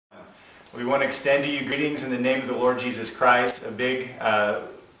We want to extend to you greetings in the name of the Lord Jesus Christ. A big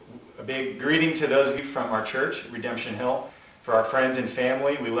greeting to those of you from our church, Redemption Hill. For our friends and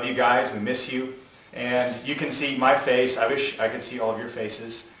family, we love you guys. We miss you. And you can see my face. I wish I could see all of your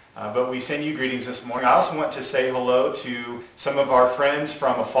faces. But we send you greetings this morning. I also want to say hello to some of our friends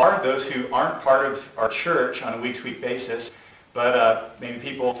from afar, those who aren't part of our church on a week-to-week basis, but maybe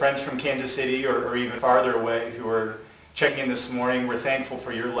friends from Kansas City or even farther away who are checking in this morning. We're thankful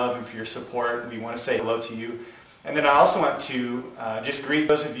for your love and for your support. We want to say hello to you. And then I also want to just greet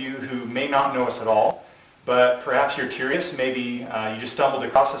those of you who may not know us at all, but perhaps you're curious. Maybe you just stumbled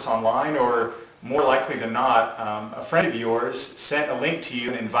across us online, or more likely than not, a friend of yours sent a link to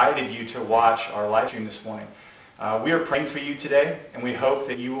you and invited you to watch our live stream this morning. We are praying for you today, and we hope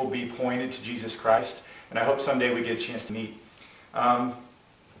that you will be pointed to Jesus Christ, and I hope someday we get a chance to meet.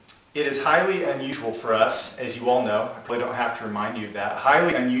 It is highly unusual for us, as you all know, I probably don't have to remind you of that,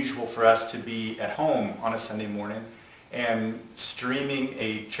 highly unusual for us to be at home on a Sunday morning and streaming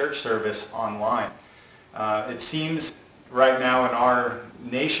a church service online. It seems right now in our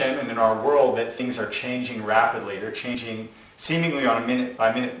nation and in our world that things are changing rapidly. They're changing seemingly on a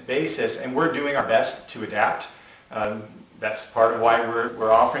minute-by-minute basis, and we're doing our best to adapt. That's part of why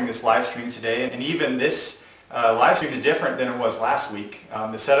we're offering this live stream today, and even this live stream is different than it was last week.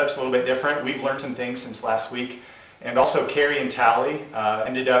 The setup's a little bit different. We've learned some things since last week. And also Carrie and Tally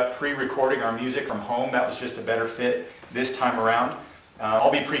ended up pre-recording our music from home. That was just a better fit this time around.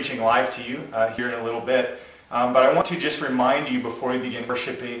 I'll be preaching live to you here in a little bit. But I want to just remind you before we begin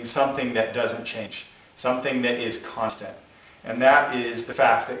worshiping something that doesn't change, something that is constant. And that is the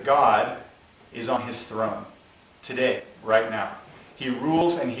fact that God is on his throne today, right now. He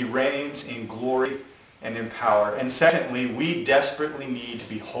rules and he reigns in glory and in power. And secondly, we desperately need to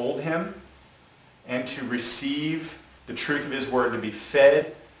behold him and to receive the truth of his word, to be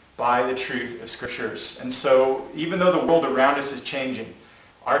fed by the truth of scriptures. And so even though the world around us is changing,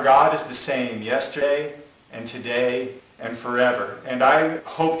 our God is the same yesterday and today and forever. And I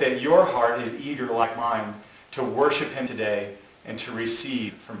hope that your heart is eager like mine to worship him today and to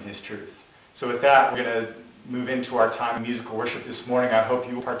receive from his truth. So with that, we're going to move into our time of musical worship this morning. I hope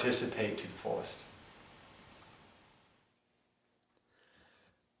you will participate to the fullest.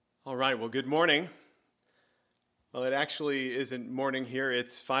 All right, well, good morning. Well, it actually isn't morning here.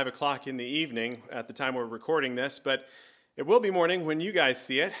 It's 5 o'clock in the evening at the time we're recording this, but it will be morning when you guys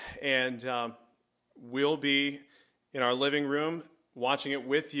see it, and we'll be in our living room watching it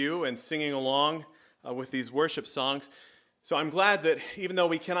with you and singing along with these worship songs. So I'm glad that even though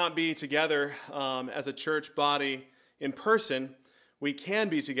we cannot be together as a church body in person, we can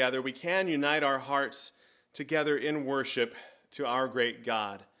be together. We can unite our hearts together in worship to our great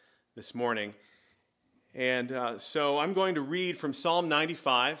God this morning. And so I'm going to read from Psalm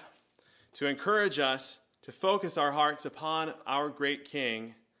 95 to encourage us to focus our hearts upon our great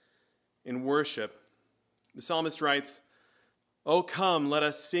King in worship. The psalmist writes, "O come, let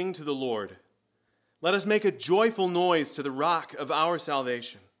us sing to the Lord. Let us make a joyful noise to the rock of our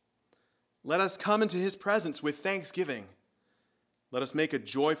salvation. Let us come into his presence with thanksgiving. Let us make a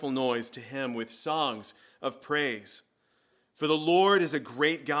joyful noise to him with songs of praise. For the Lord is a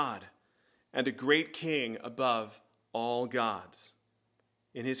great God and a great King above all gods.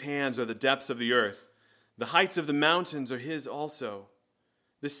 In his hands are the depths of the earth. The heights of the mountains are his also.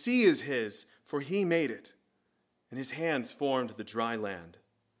 The sea is his, for he made it, and his hands formed the dry land.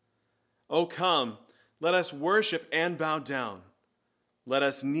 O come, let us worship and bow down. Let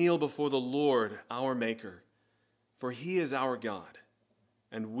us kneel before the Lord our Maker, for he is our God,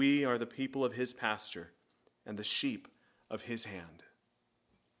 and we are the people of his pasture and the sheep of his hand."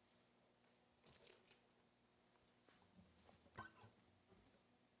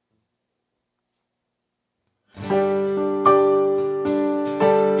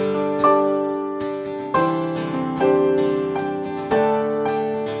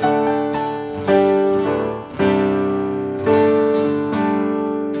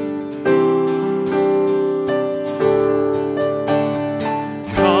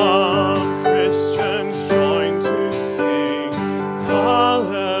 Come, Christians, join to sing.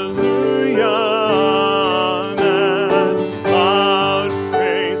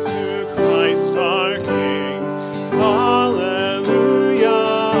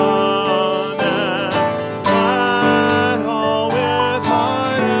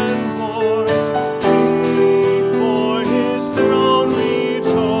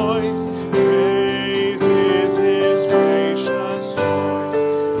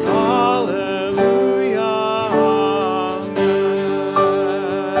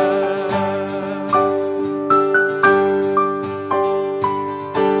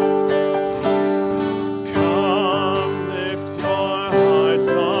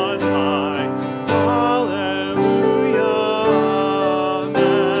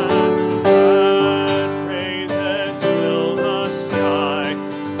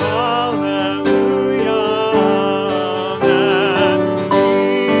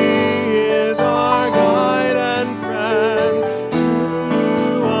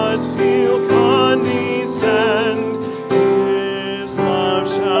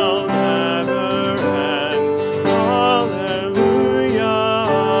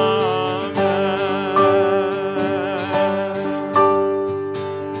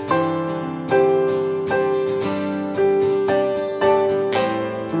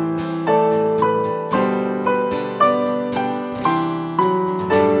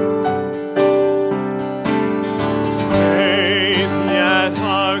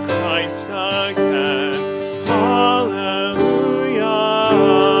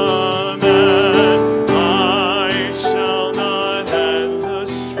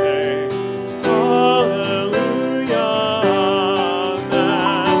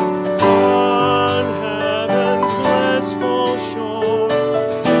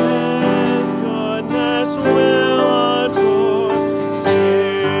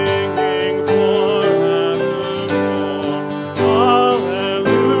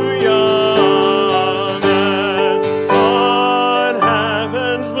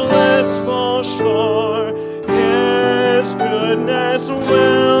 will shore, His goodness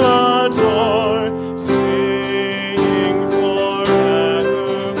will adore, singing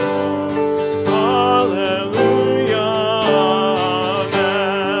forevermore. Hallelujah,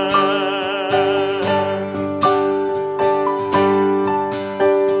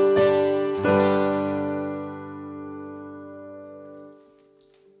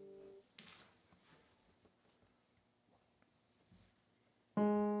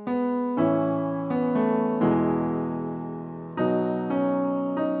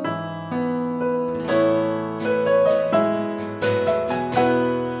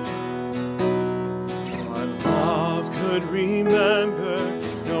 remember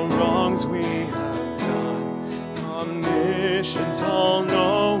no wrongs we have done. Omniscient,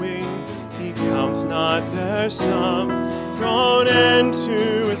 all-knowing, He counts not their sum. Thrown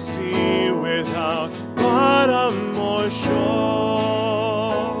into a sea without bottom or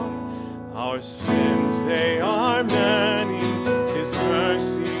shore. Our sins, they are many, His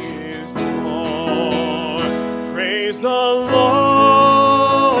mercy is more. Praise the Lord.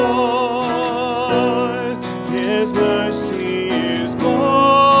 His mercy is more,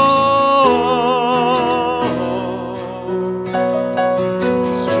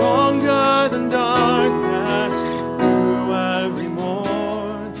 stronger than darkness through every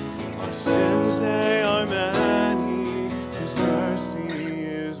morn. Our sins, they are many, His mercy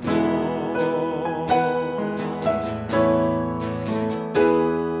is more.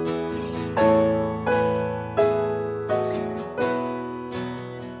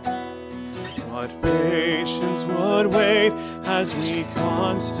 What patience would wait as we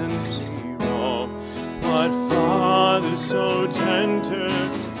constantly roam. What Father so tender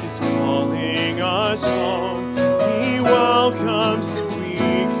is calling us home. He welcomes the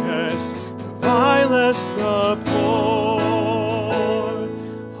weakest, the vilest, the poor.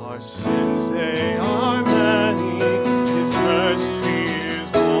 Our sins, they are many, His mercy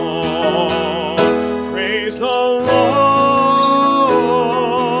is more. Praise the Lord.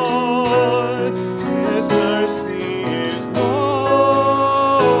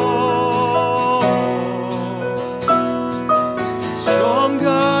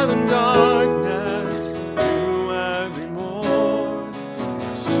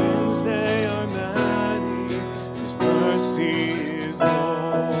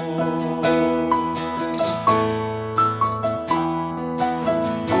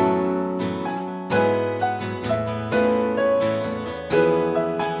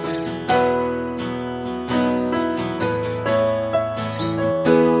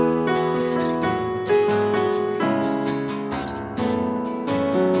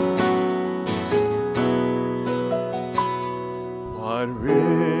 What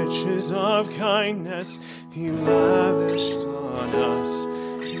riches of kindness He lavished on us.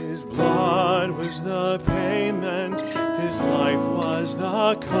 His blood was the payment, His life was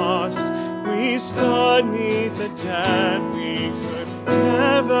the cost. We stood 'neath a debt we could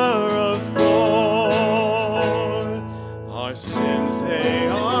never afford. Our sins, they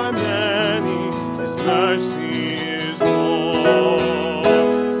are many, His mercy is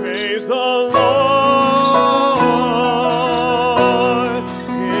more. Praise the Lord.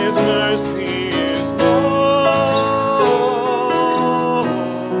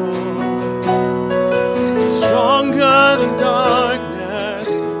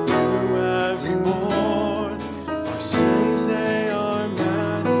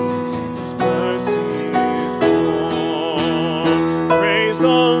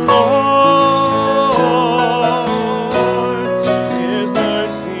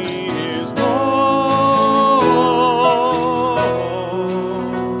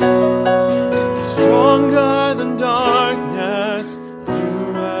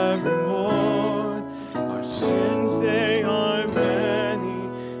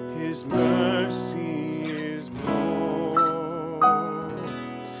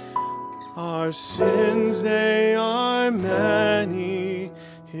 Our sins, they are many,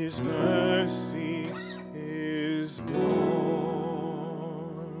 His mercy is more.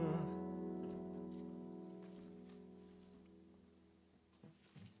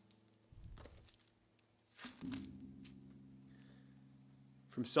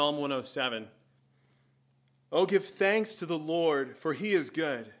 From Psalm 107. Oh, give thanks to the Lord, for He is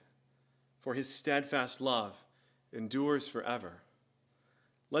good, for His steadfast love endures forever.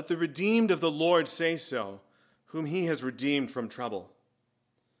 Let the redeemed of the Lord say so, whom He has redeemed from trouble.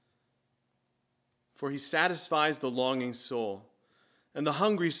 For He satisfies the longing soul, and the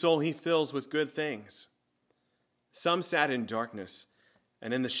hungry soul He fills with good things. Some sat in darkness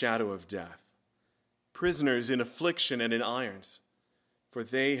and in the shadow of death, prisoners in affliction and in irons. for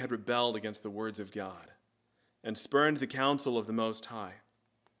they had rebelled against the words of God and spurned the counsel of the Most High.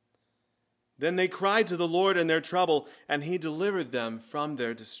 Then they cried to the Lord in their trouble, and he delivered them from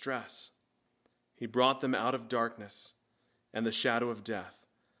their distress. He brought them out of darkness and the shadow of death,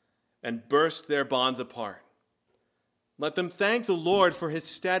 and burst their bonds apart. Let them thank the Lord for his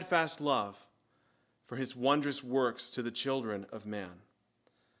steadfast love, for his wondrous works to the children of man.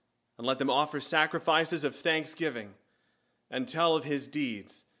 And let them offer sacrifices of thanksgiving and tell of his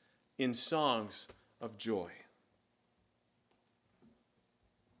deeds in songs of joy.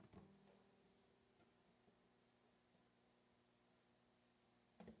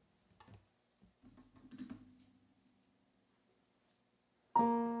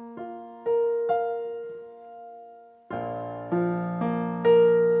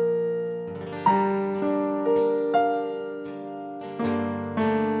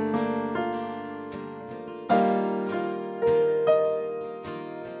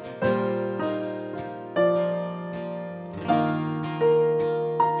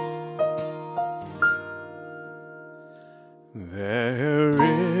 There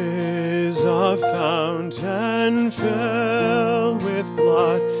is a fountain filled with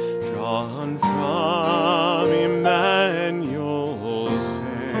blood drawn from Emmanuel's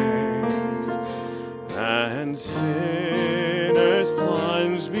veins, and sinners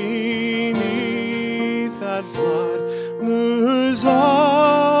plunged beneath that flood lose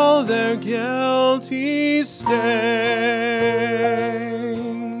all their guilty stains.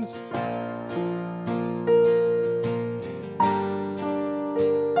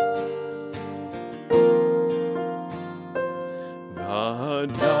 The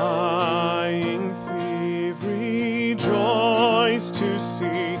dying thief rejoiced to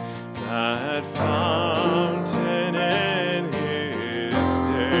see that fountain in his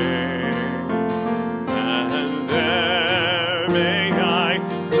day. And there may I,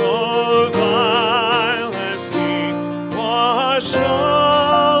 though vile as he, wash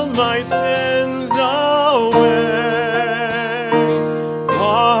all my sins away.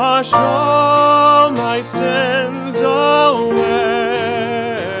 Wash all my sins away.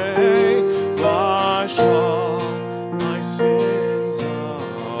 Wash all my sins away.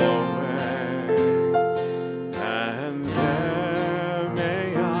 And there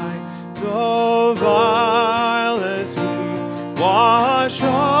may I, though vile as he, wash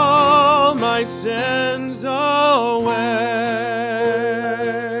all my sins away.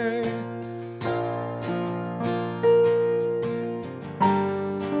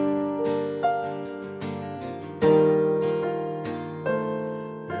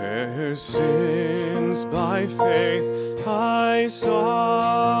 Their sins by faith I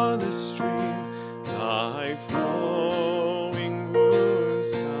saw the stream, thy flowing wounds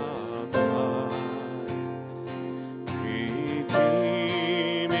supply.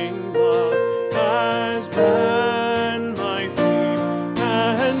 Redeeming love has been my theme,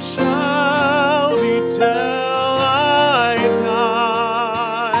 and shall be till I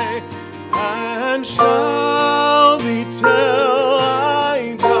die, and shall be till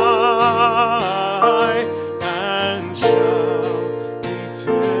I die, and shall be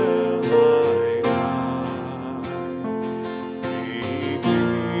till I die.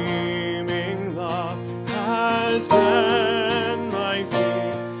 Redeeming love has been my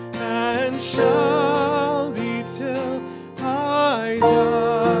theme, and shall be till I die.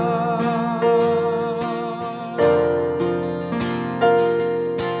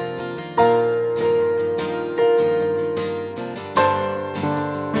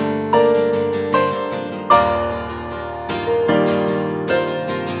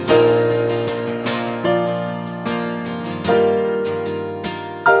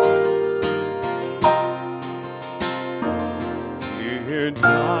 Dear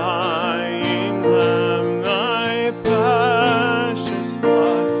dying Lamb, thy precious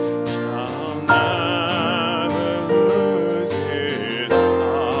blood shall never lose its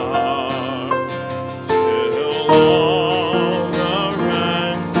power, till all the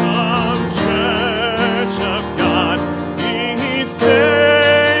ransomed church of God be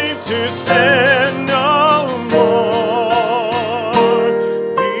saved to sin no more.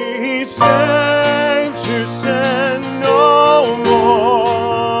 Be saved to sin no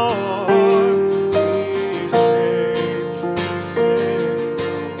more.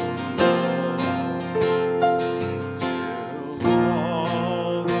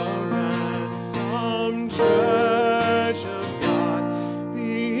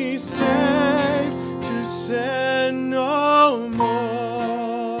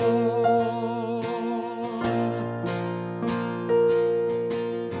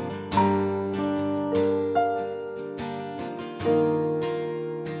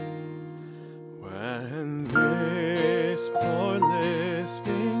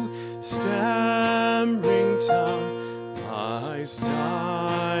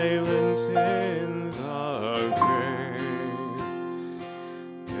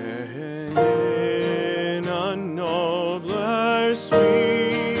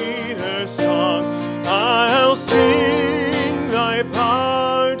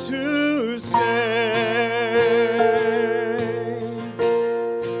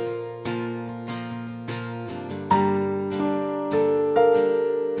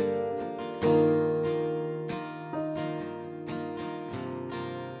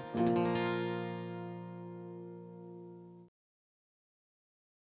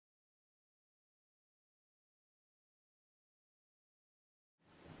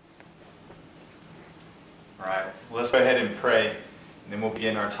 All right, well, let's go ahead and pray, and then we'll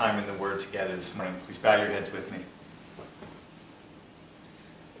begin our time in the Word together this morning. Please bow your heads with me.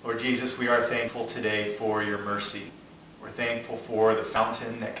 Lord Jesus, we are thankful today for your mercy. We're thankful for the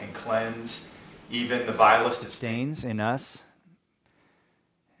fountain that can cleanse even the vilest of stains in us.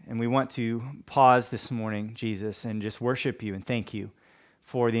 And we want to pause this morning, Jesus, and just worship you and thank you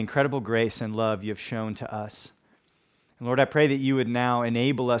for the incredible grace and love you have shown to us. And Lord, I pray that you would now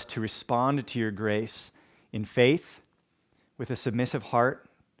enable us to respond to your grace in faith, with a submissive heart,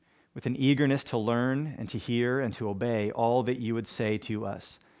 with an eagerness to learn and to hear and to obey all that you would say to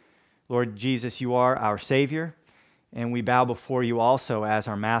us. Lord Jesus, you are our Savior, and we bow before you also as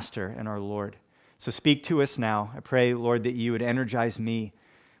our Master and our Lord. So speak to us now. I pray, Lord, that you would energize me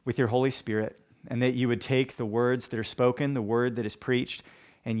with your Holy Spirit, and that you would take the words that are spoken, the word that is preached,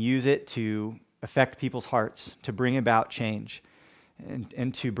 and use it to affect people's hearts, to bring about change,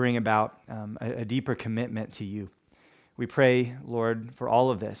 and to bring about a deeper commitment to you. We pray, Lord, for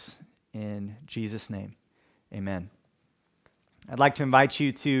all of this in Jesus' name. Amen. I'd like to invite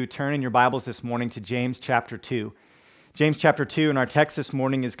you to turn in your Bibles this morning to James chapter 2. James chapter 2, and our text this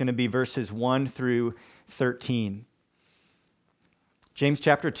morning is going to be verses 1 through 13. James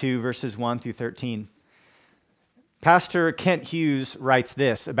chapter 2, verses 1 through 13. Pastor Kent Hughes writes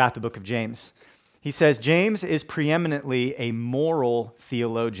this about the book of James. He says, James is preeminently a moral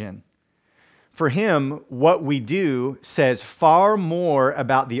theologian. For him, what we do says far more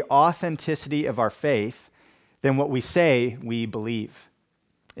about the authenticity of our faith than what we say we believe.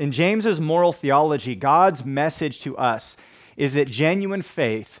 In James's moral theology, God's message to us is that genuine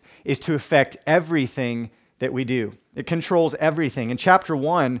faith is to affect everything that we do. It controls everything. In chapter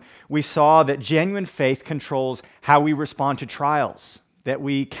 1, we saw that genuine faith controls how we respond to trials, that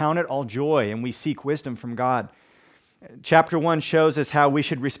we count it all joy and we seek wisdom from God. Chapter 1 shows us how we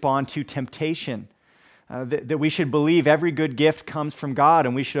should respond to temptation, that we should believe every good gift comes from God,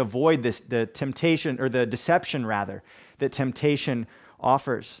 and we should avoid the temptation, or the deception rather, that temptation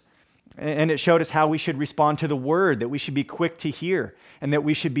offers. And it showed us how we should respond to the word, that we should be quick to hear, and that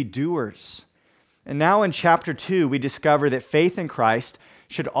we should be doers. And now in chapter 2, we discover that faith in Christ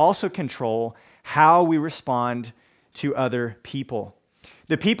should also control how we respond to other people.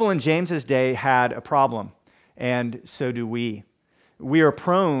 The people in James's day had a problem, and so do we. We are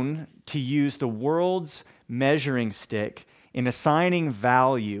prone to use the world's measuring stick in assigning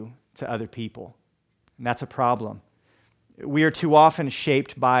value to other people, and that's a problem. We are too often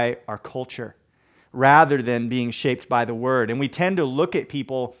shaped by our culture rather than being shaped by the Word, and we tend to look at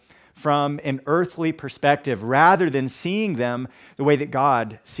people from an earthly perspective rather than seeing them the way that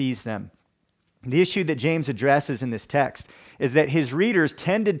God sees them. The issue that James addresses in this text is that his readers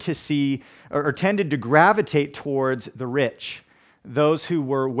tended to see, or tended to gravitate towards the rich, those who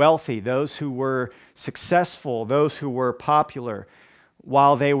were wealthy, those who were successful, those who were popular,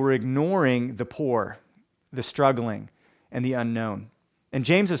 while they were ignoring the poor, the struggling, and the unknown. And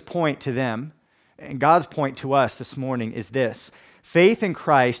James's point to them, and God's point to us this morning, is this: faith in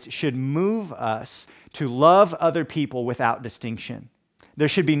Christ should move us to love other people without distinction. There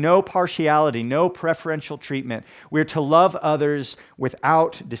should be no partiality, no preferential treatment. We're to love others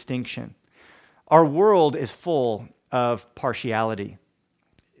without distinction. Our world is full of partiality.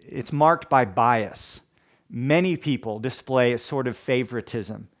 It's marked by bias. Many people display a sort of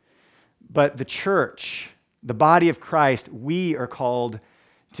favoritism. But the church, the body of Christ, we are called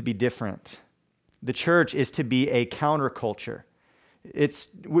to be different. The church is to be a counterculture.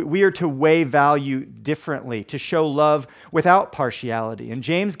 We are to weigh value differently, to show love without partiality. And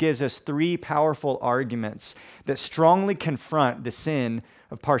James gives us three powerful arguments that strongly confront the sin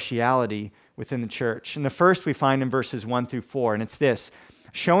of partiality within the church. And the first we find in verses 1 through 4, and it's this: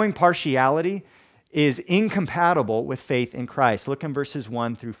 showing partiality is incompatible with faith in Christ. Look in verses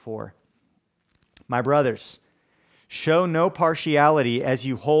 1 through 4. My brothers, show no partiality as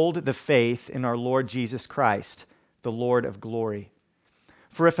you hold the faith in our Lord Jesus Christ, the Lord of glory.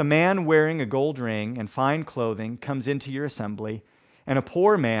 For if a man wearing a gold ring and fine clothing comes into your assembly, and a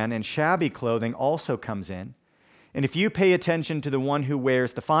poor man in shabby clothing also comes in, and if you pay attention to the one who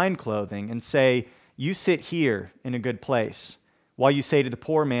wears the fine clothing and say, you sit here in a good place, while you say to the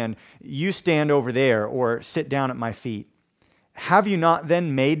poor man, you stand over there, or sit down at my feet, have you not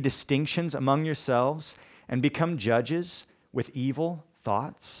then made distinctions among yourselves and become judges with evil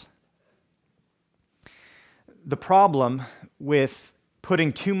thoughts? The problem with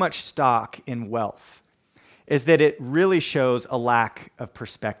putting too much stock in wealth is that it really shows a lack of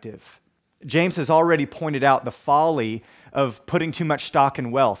perspective. James has already pointed out the folly of putting too much stock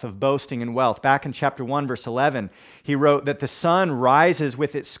in wealth, of boasting in wealth. Back in chapter 1, verse 11, he wrote that the sun rises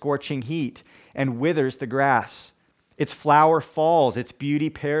with its scorching heat and withers the grass. Its flower falls, its beauty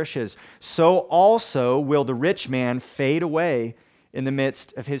perishes. So also will the rich man fade away in the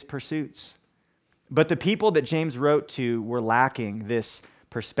midst of his pursuits. But the people that James wrote to were lacking this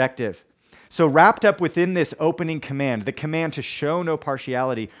perspective. So wrapped up within this opening command, the command to show no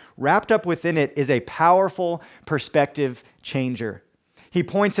partiality, wrapped up within it is a powerful perspective changer. He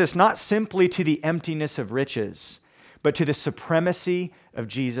points us not simply to the emptiness of riches, but to the supremacy of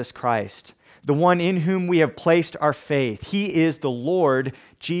Jesus Christ, the one in whom we have placed our faith. He is the Lord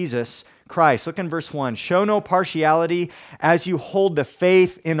Jesus Christ. Look in verse 1. Show no partiality as you hold the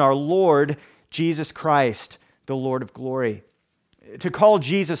faith in our Lord Jesus Christ, the Lord of glory. To call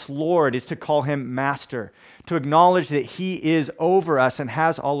Jesus Lord is to call him Master, to acknowledge that he is over us and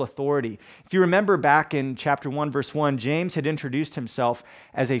has all authority. If you remember back in chapter 1, verse 1, James had introduced himself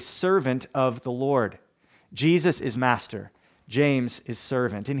as a servant of the Lord. Jesus is Master. James is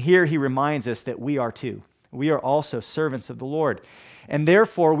servant. And here he reminds us that we are too. We are also servants of the Lord. And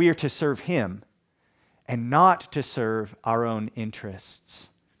therefore we are to serve him and not to serve our own interests.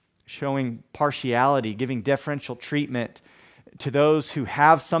 Showing partiality, giving deferential treatment to those who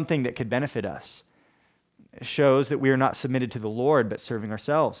have something that could benefit us, shows that we are not submitted to the Lord, but serving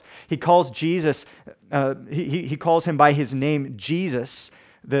ourselves. He calls Jesus, he calls him by his name, Jesus,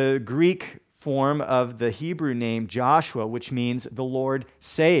 the Greek form of the Hebrew name Joshua, which means the Lord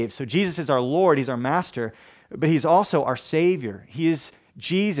saves. So Jesus is our Lord, he's our Master, but he's also our Savior. He is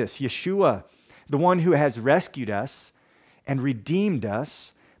Jesus, Yeshua, the one who has rescued us and redeemed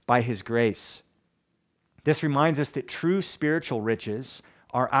us by his grace. This reminds us that true spiritual riches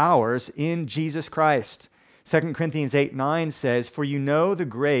are ours in Jesus Christ. 2 Corinthians 8:9 says, "For you know the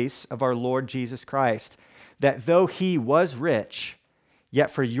grace of our Lord Jesus Christ, that though he was rich,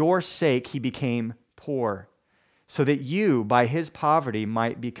 yet for your sake he became poor, so that you by his poverty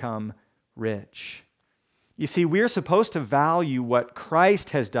might become rich." You see, we are supposed to value what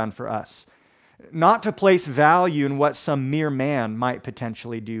Christ has done for us, not to place value in what some mere man might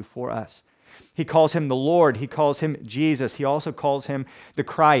potentially do for us. He calls him the Lord. He calls him Jesus. He also calls him the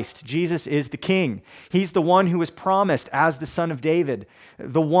Christ. Jesus is the King. He's the one who was promised as the Son of David,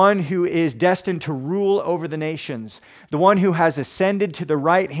 the one who is destined to rule over the nations, the one who has ascended to the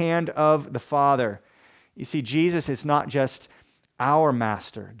right hand of the Father. You see, Jesus is not just our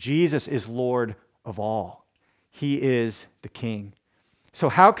Master. Jesus is Lord of all. He is the King. So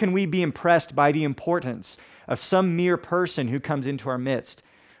how can we be impressed by the importance of some mere person who comes into our midst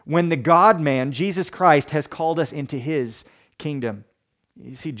when the God-man, Jesus Christ, has called us into his kingdom?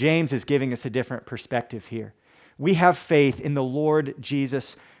 You see, James is giving us a different perspective here. We have faith in the Lord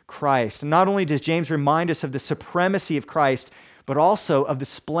Jesus Christ. And not only does James remind us of the supremacy of Christ, but also of the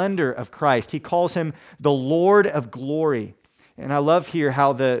splendor of Christ. He calls him the Lord of glory. And I love here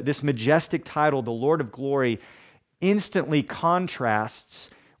how this majestic title, the Lord of glory, instantly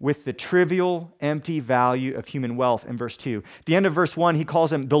contrasts with the trivial, empty value of human wealth in verse 2. At the end of verse 1, he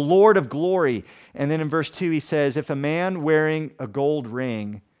calls him the Lord of glory. And then in verse 2, he says, "If a man wearing a gold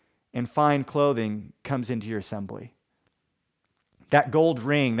ring and fine clothing comes into your assembly." That gold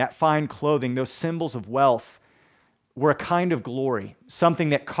ring, that fine clothing, those symbols of wealth were a kind of glory, something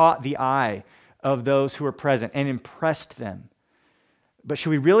that caught the eye of those who were present and impressed them. But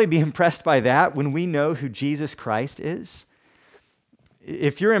should we really be impressed by that when we know who Jesus Christ is?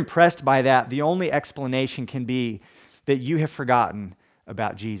 If you're impressed by that, the only explanation can be that you have forgotten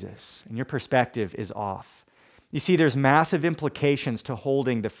about Jesus and your perspective is off. You see, there's massive implications to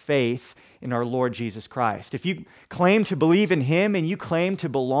holding the faith in our Lord Jesus Christ. If you claim to believe in him and you claim to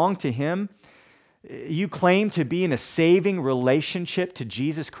belong to him, you claim to be in a saving relationship to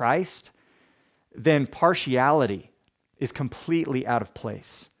Jesus Christ, then partiality is completely out of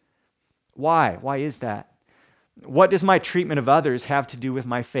place. Why? Why is that? What does my treatment of others have to do with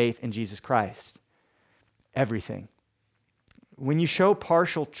my faith in Jesus Christ? Everything. When you show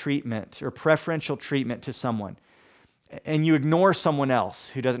partial treatment or preferential treatment to someone, and you ignore someone else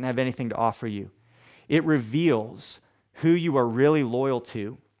who doesn't have anything to offer you, it reveals who you are really loyal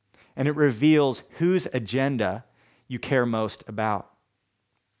to, and it reveals whose agenda you care most about.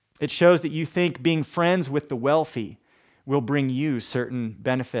 It shows that you think being friends with the wealthy will bring you certain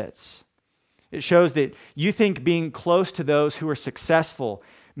benefits. It shows that you think being close to those who are successful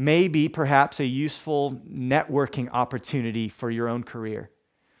may be perhaps a useful networking opportunity for your own career.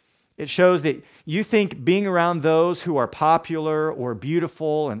 It shows that you think being around those who are popular or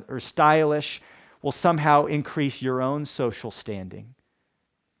beautiful or stylish will somehow increase your own social standing.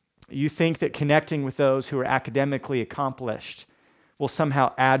 You think that connecting with those who are academically accomplished will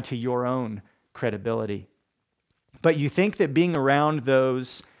somehow add to your own credibility. But you think that being around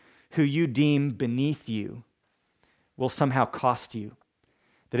those who you deem beneath you will somehow cost you,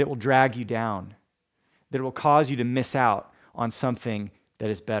 that it will drag you down, that it will cause you to miss out on something that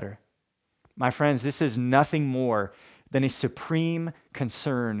is better. My friends, this is nothing more than a supreme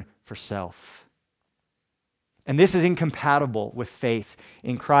concern for self. And this is incompatible with faith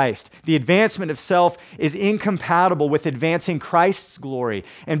in Christ. The advancement of self is incompatible with advancing Christ's glory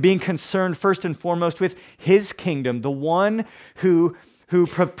and being concerned first and foremost with his kingdom. The one who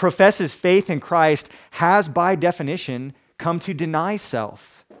professes faith in Christ has, by definition, come to deny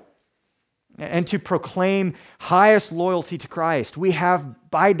self and to proclaim highest loyalty to Christ. We have,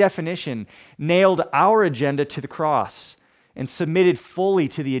 by definition, nailed our agenda to the cross and submitted fully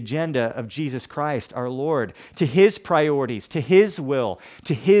to the agenda of Jesus Christ, our Lord, to his priorities, to his will,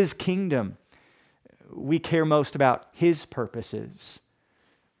 to his kingdom. We care most about his purposes.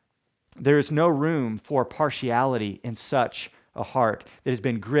 There is no room for partiality in such a heart that has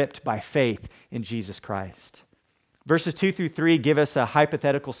been gripped by faith in Jesus Christ. Verses 2 through 3 give us a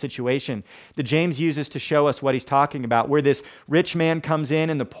hypothetical situation that James uses to show us what he's talking about, where this rich man comes in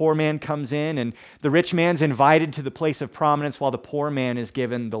and the poor man comes in, and the rich man's invited to the place of prominence while the poor man is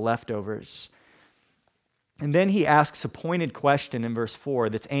given the leftovers. And then he asks a pointed question in verse 4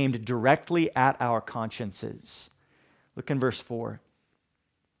 that's aimed directly at our consciences. Look in verse 4.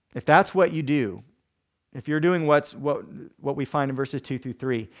 If that's what you do, if you're doing what we find in verses 2 through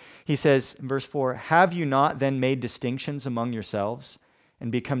 3, he says in verse 4, have you not then made distinctions among yourselves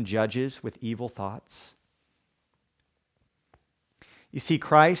and become judges with evil thoughts? You see,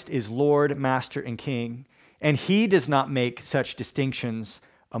 Christ is Lord, Master, and King, and he does not make such distinctions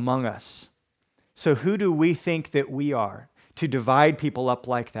among us. So who do we think that we are to divide people up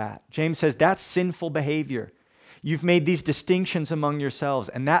like that? James says that's sinful behavior. You've made these distinctions among yourselves,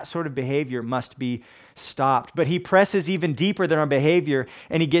 and that sort of behavior must be stopped. But he presses even deeper than our behavior,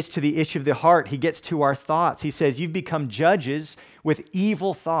 and he gets to the issue of the heart. He gets to our thoughts. He says, you've become judges with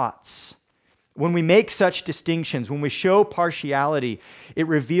evil thoughts. When we make such distinctions, when we show partiality, it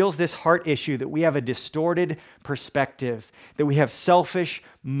reveals this heart issue that we have a distorted perspective, that we have selfish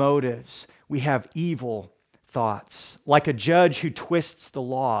motives, we have evil thoughts, like a judge who twists the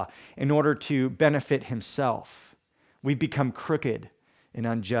law in order to benefit himself. We've become crooked and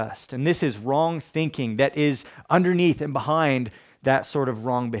unjust. And this is wrong thinking that is underneath and behind that sort of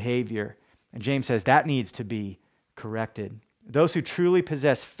wrong behavior. And James says that needs to be corrected. Those who truly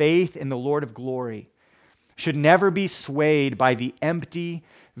possess faith in the Lord of glory should never be swayed by the empty,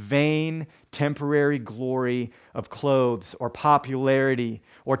 vain, temporary glory of clothes or popularity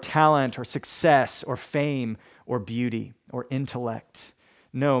or talent or success or fame or beauty or intellect.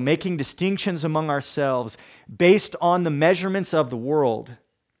 No, making distinctions among ourselves based on the measurements of the world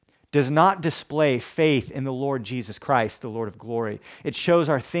does not display faith in the Lord Jesus Christ, the Lord of glory. It shows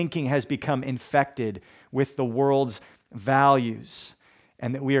our thinking has become infected with the world's values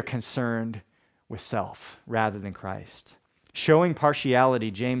and that we are concerned with self rather than Christ. Showing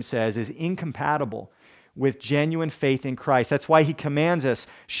partiality, James says, is incompatible with genuine faith in Christ. That's why he commands us,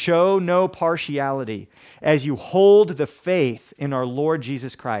 show no partiality as you hold the faith in our Lord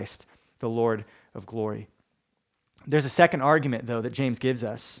Jesus Christ, the Lord of glory. There's a second argument, though, that James gives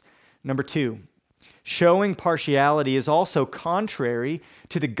us. Number 2, showing partiality is also contrary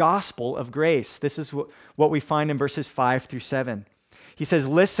to the gospel of grace. This is what we find in verses 5 through 7. He says,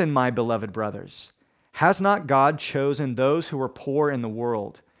 listen, my beloved brothers, has not God chosen those who are poor in the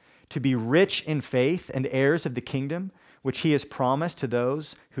world to be rich in faith and heirs of the kingdom, which he has promised to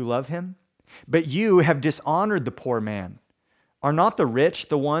those who love him? But you have dishonored the poor man. Are not the rich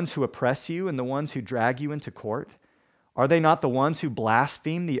the ones who oppress you and the ones who drag you into court? Are they not the ones who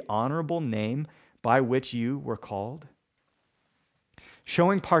blaspheme the honorable name by which you were called?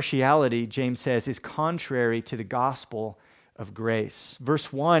 Showing partiality, James says, is contrary to the gospel of grace.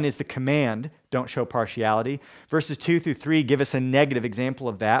 Verse 1 is the command, don't show partiality. Verses 2 through 3 give us a negative example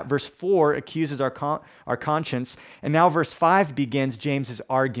of that. Verse 4 accuses our conscience. And now verse 5 begins James's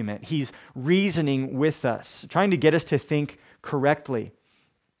argument. He's reasoning with us, trying to get us to think correctly.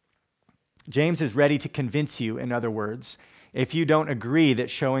 James is ready to convince you, in other words, if you don't agree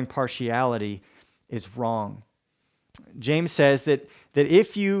that showing partiality is wrong. James says that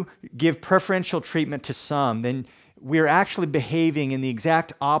if you give preferential treatment to some, then we're actually behaving in the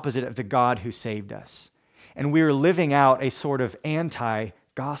exact opposite of the God who saved us. And we're living out a sort of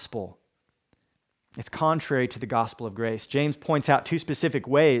anti-gospel. It's contrary to the gospel of grace. James points out 2 specific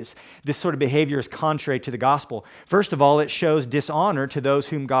ways this sort of behavior is contrary to the gospel. First of all, it shows dishonor to those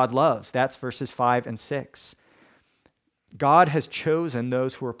whom God loves. That's verses 5 and 6. God has chosen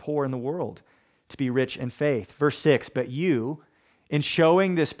those who are poor in the world to be rich in faith. Verse 6, but you, in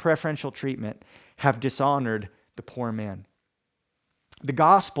showing this preferential treatment, have dishonored the poor man. The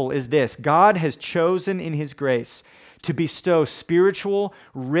gospel is this: God has chosen in his grace to bestow spiritual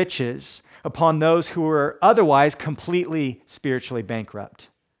riches upon those who are otherwise completely spiritually bankrupt.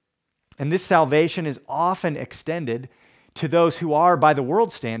 And this salvation is often extended to those who are, by the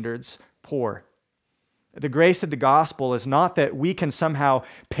world's standards, poor. The grace of the gospel is not that we can somehow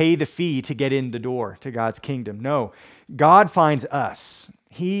pay the fee to get in the door to God's kingdom. No, God finds us.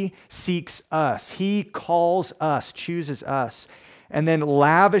 He seeks us. He calls us, chooses us, and then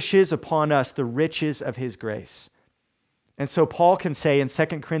lavishes upon us the riches of his grace. And so Paul can say in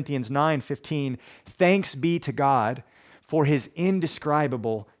 2 Corinthians 9:15, "Thanks be to God for his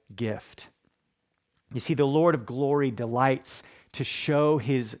indescribable gift." You see, the Lord of glory delights to show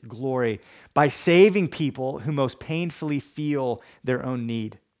his glory by saving people who most painfully feel their own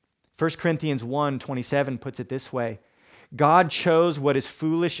need. 1 Corinthians 1:27 puts it this way: God chose what is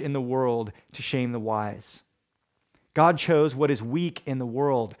foolish in the world to shame the wise. God chose what is weak in the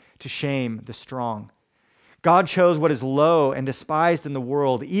world to shame the strong. God chose what is low and despised in the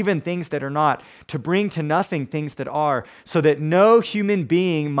world, even things that are not, to bring to nothing things that are, so that no human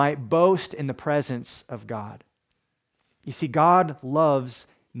being might boast in the presence of God. You see, God loves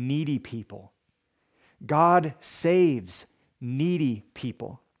needy people. God saves needy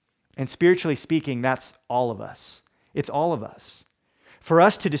people. And spiritually speaking, that's all of us. It's all of us. For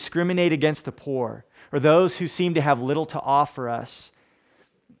us to discriminate against the poor or those who seem to have little to offer us,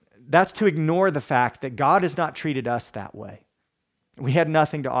 that's to ignore the fact that God has not treated us that way. We had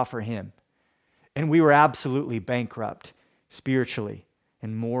nothing to offer him, and we were absolutely bankrupt spiritually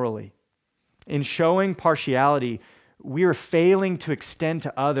and morally. In showing partiality, we are failing to extend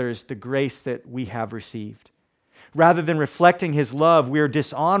to others the grace that we have received. Rather than reflecting his love, we are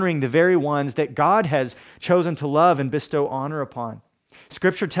dishonoring the very ones that God has chosen to love and bestow honor upon.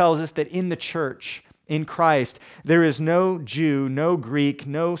 Scripture tells us that in the church, in Christ, there is no Jew, no Greek,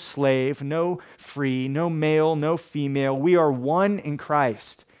 no slave, no free, no male, no female. We are one in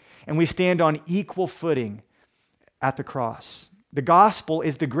Christ, and we stand on equal footing at the cross. The gospel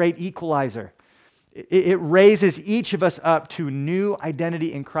is the great equalizer. It raises each of us up to new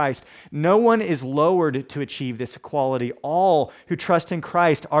identity in Christ. No one is lowered to achieve this equality. All who trust in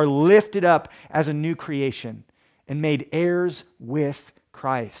Christ are lifted up as a new creation and made heirs with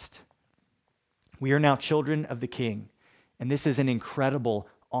Christ. We are now children of the King, and this is an incredible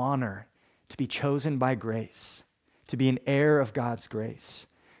honor to be chosen by grace, to be an heir of God's grace.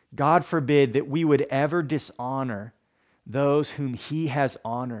 God forbid that we would ever dishonor those whom he has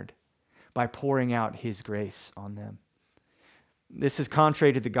honored by pouring out his grace on them. This is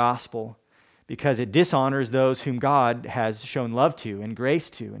contrary to the gospel because it dishonors those whom God has shown love to and grace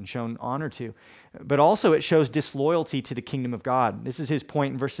to and shown honor to. But also it shows disloyalty to the kingdom of God. This is his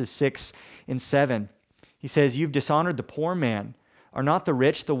point in verses 6 and 7. He says, "You've dishonored the poor man. Are not the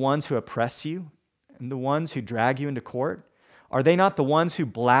rich the ones who oppress you and the ones who drag you into court? Are they not the ones who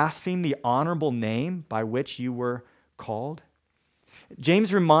blaspheme the honorable name by which you were called?"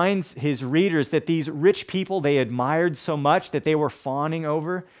 James reminds his readers that these rich people they admired so much, that they were fawning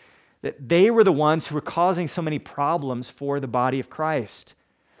over, that they were the ones who were causing so many problems for the body of Christ.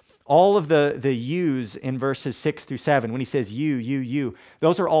 All of the yous in verses 6 through 7, when he says you,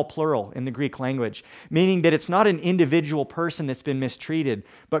 those are all plural in the Greek language, meaning that it's not an individual person that's been mistreated,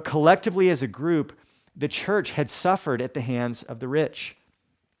 but collectively as a group, the church had suffered at the hands of the rich.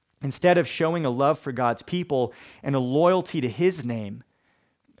 Instead of showing a love for God's people and a loyalty to his name,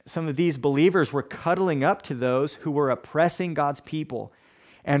 some of these believers were cuddling up to those who were oppressing God's people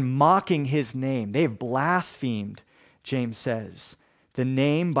and mocking his name. They have blasphemed, James says, the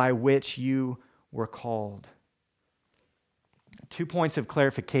name by which you were called. 2 points of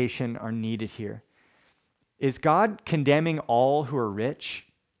clarification are needed here. Is God condemning all who are rich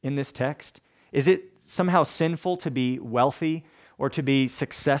in this text? Is it somehow sinful to be wealthy or to be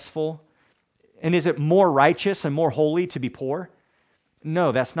successful? And is it more righteous and more holy to be poor?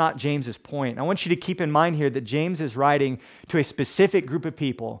 No, that's not James's point. I want you to keep in mind here that James is writing to a specific group of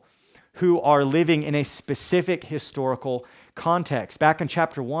people who are living in a specific historical context. Back in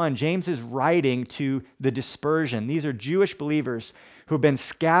chapter 1, James is writing to the dispersion. These are Jewish believers who have been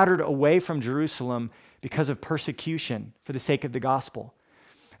scattered away from Jerusalem because of persecution for the sake of the gospel.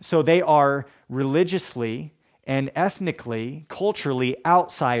 So they are religiously and ethnically, culturally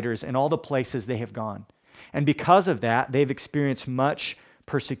outsiders in all the places they have gone. And because of that, they've experienced much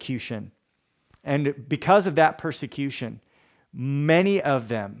persecution. And because of that persecution, many of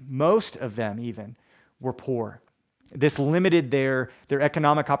them, most of them even, were poor. This limited their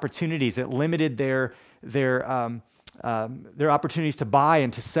economic opportunities. It limited their their opportunities to buy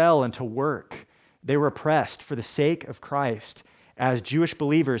and to sell and to work. They were oppressed for the sake of Christ as Jewish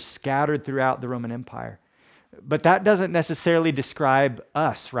believers scattered throughout the Roman Empire. But that doesn't necessarily describe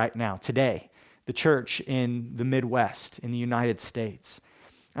us right now, today, the church in the Midwest, in the United States.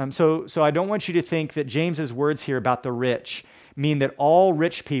 So I don't want you to think that James's words here about the rich mean that all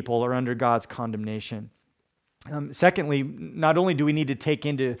rich people are under God's condemnation. Secondly, not only do we need to take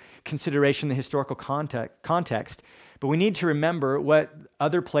into consideration the historical context, but we need to remember what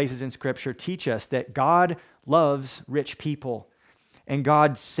other places in Scripture teach us, that God loves rich people and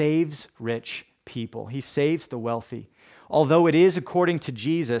God saves rich people. He saves the wealthy. Although it is, according to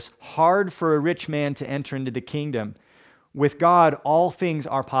Jesus, hard for a rich man to enter into the kingdom, with God, all things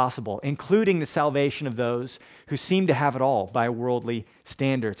are possible, including the salvation of those who seem to have it all by worldly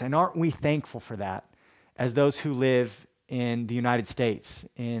standards. And aren't we thankful for that as those who live in the United States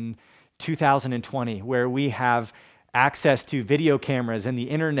in 2020, where we have access to video cameras and the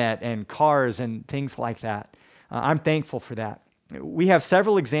internet and cars and things like that? I'm thankful for that. We have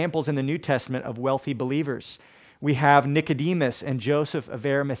several examples in the New Testament of wealthy believers. We have Nicodemus and Joseph of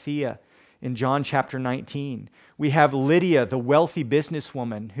Arimathea in John chapter 19. We have Lydia, the wealthy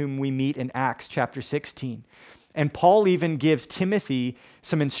businesswoman, whom we meet in Acts chapter 16. And Paul even gives Timothy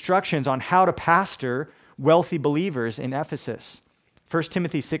some instructions on how to pastor wealthy believers in Ephesus. 1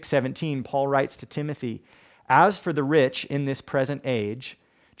 Timothy 6:17, Paul writes to Timothy, "As for the rich in this present age,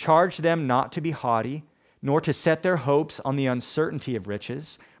 charge them not to be haughty, nor to set their hopes on the uncertainty of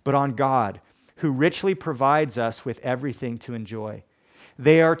riches, but on God, who richly provides us with everything to enjoy.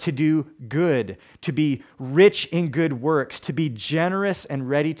 They are to do good, to be rich in good works, to be generous and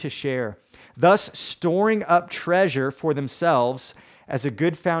ready to share, thus storing up treasure for themselves as a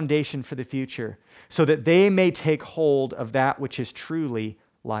good foundation for the future, so that they may take hold of that which is truly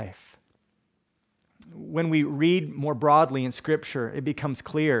life." When we read more broadly in Scripture, it becomes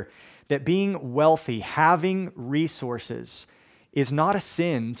clear that being wealthy, having resources, is not a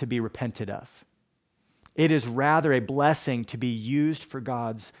sin to be repented of. It is rather a blessing to be used for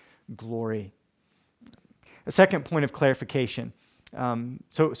God's glory. A second point of clarification.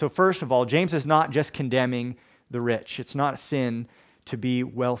 So first of all, James is not just condemning the rich. It's not a sin to be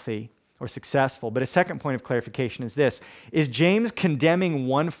wealthy or successful. But a second point of clarification is this. Is James condemning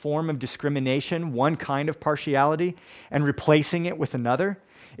one form of discrimination, one kind of partiality, and replacing it with another?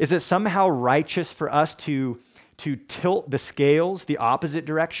 Is it somehow righteous for us to tilt the scales the opposite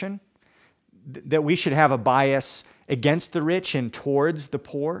direction? That we should have a bias against the rich and towards the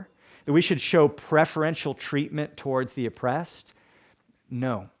poor? That we should show preferential treatment towards the oppressed?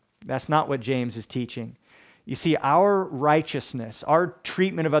 No, that's not what James is teaching. You see, our righteousness, our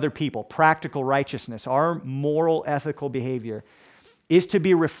treatment of other people, practical righteousness, our moral, ethical behavior is to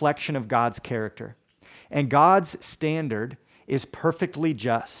be a reflection of God's character. And God's standard is perfectly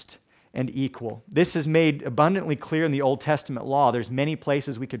just and equal. This is made abundantly clear in the Old Testament law. There's many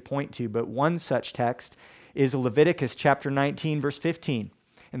places we could point to, but one such text is Leviticus chapter 19, verse 15.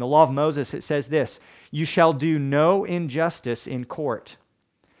 In the law of Moses, it says this, "You shall do no injustice in court.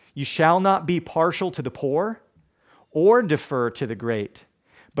 You shall not be partial to the poor or defer to the great,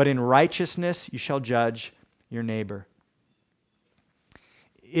 but in righteousness you shall judge your neighbor."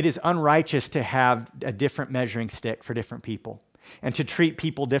 It is unrighteous to have a different measuring stick for different people and to treat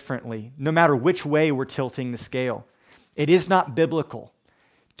people differently, no matter which way we're tilting the scale. It is not biblical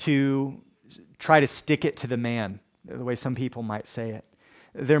to try to stick it to the man, the way some people might say it.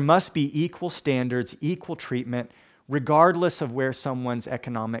 There must be equal standards, equal treatment, regardless of where someone's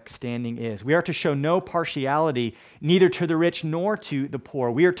economic standing is. We are to show no partiality, neither to the rich nor to the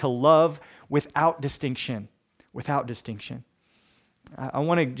poor. We are to love without distinction, without distinction. I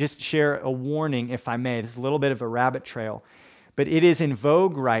want to just share a warning, if I may. This is a little bit of a rabbit trail, but it is in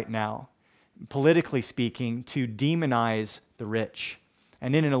vogue right now, politically speaking, to demonize the rich.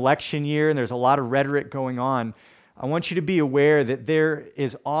 And in an election year, and there's a lot of rhetoric going on, I want you to be aware that there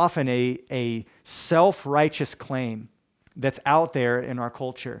is often a self-righteous claim that's out there in our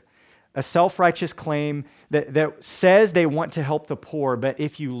culture. A self-righteous claim that says they want to help the poor, but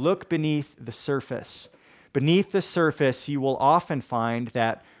if you look beneath the surface, you will often find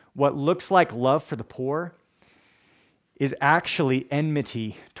that what looks like love for the poor is actually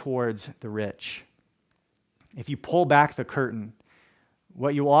enmity towards the rich. If you pull back the curtain,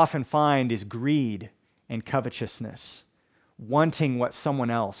 what you'll often find is greed and covetousness, wanting what someone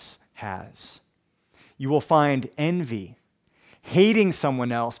else has. You will find envy, hating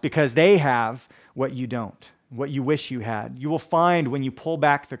someone else because they have what you don't, what you wish you had. You will find, when you pull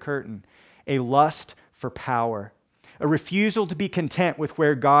back the curtain, a lust for power, a refusal to be content with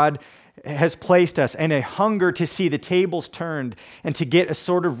where God has placed us, and a hunger to see the tables turned and to get a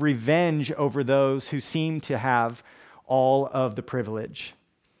sort of revenge over those who seem to have all of the privilege.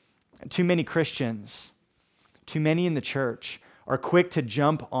 Too many Christians, too many in the church are quick to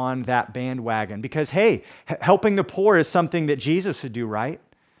jump on that bandwagon because, hey, helping the poor is something that Jesus would do, right?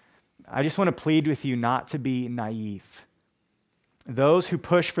 I just want to plead with you not to be naive. Those who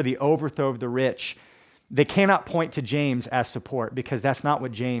push for the overthrow of the rich, they cannot point to James as support because that's not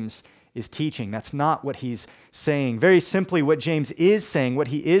what James is teaching. That's not what he's saying. Very simply, what James is saying, what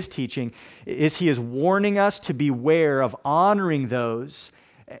he is teaching, is he is warning us to beware of honoring those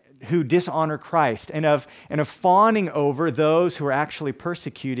who dishonor Christ and of fawning over those who are actually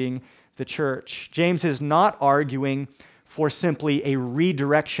persecuting the church. James is not arguing for simply a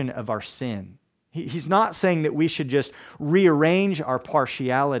redirection of our sin. He's not saying that we should just rearrange our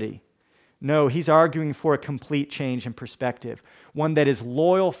partiality. No, he's arguing for a complete change in perspective, one that is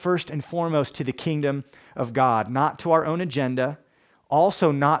loyal first and foremost to the kingdom of God, not to our own agenda,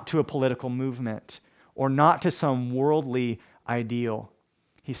 also not to a political movement, or not to some worldly ideal.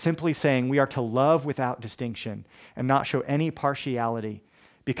 He's simply saying we are to love without distinction and not show any partiality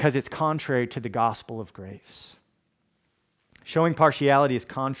because it's contrary to the gospel of grace. Showing partiality is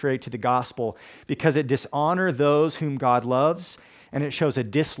contrary to the gospel because it dishonors those whom God loves and it shows a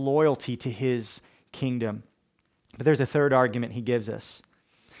disloyalty to his kingdom. But there's a third argument he gives us.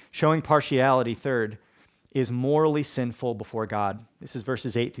 Showing partiality, third, is morally sinful before God. This is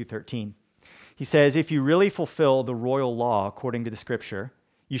verses 8 through 13. He says, if you really fulfill the royal law according to the scripture,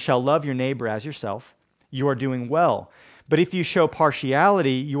 you shall love your neighbor as yourself, you are doing well. But if you show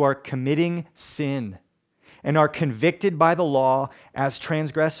partiality, you are committing sin and are convicted by the law as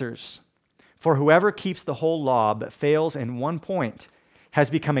transgressors. For whoever keeps the whole law but fails in one point has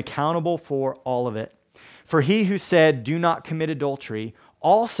become accountable for all of it. For he who said, do not commit adultery,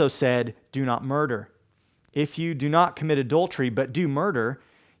 also said, do not murder. If you do not commit adultery but do murder,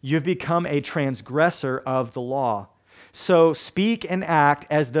 you have become a transgressor of the law. So speak and act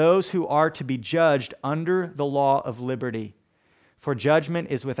as those who are to be judged under the law of liberty. For judgment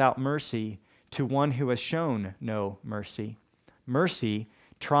is without mercy to one who has shown no mercy. Mercy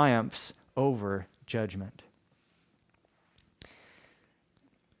triumphs over judgment.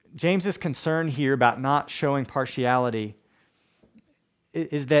 James's concern here about not showing partiality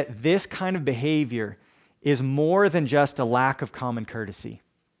is that this kind of behavior is more than just a lack of common courtesy.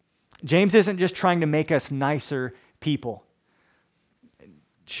 James isn't just trying to make us nicer people.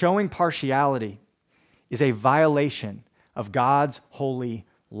 Showing partiality is a violation of God's holy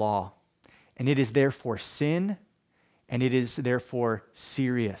law, and it is therefore sin, and it is therefore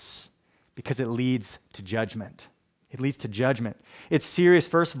serious because it leads to judgment. It leads to judgment. It's serious,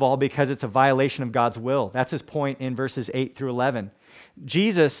 first of all, because it's a violation of God's will. That's his point in verses 8 through 11.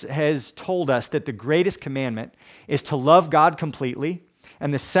 Jesus has told us that the greatest commandment is to love God completely,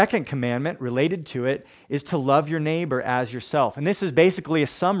 and the second commandment related to it is to love your neighbor as yourself. And this is basically a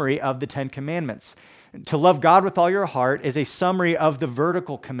summary of the 10 commandments. To love God with all your heart is a summary of the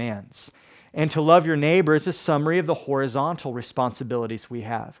vertical commands. And to love your neighbor is a summary of the horizontal responsibilities we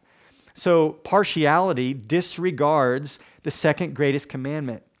have. So partiality disregards the second greatest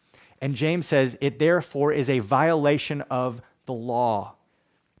commandment. And James says it therefore is a violation of the law.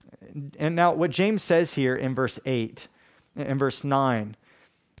 And now what James says here in verse 8 and verse 9,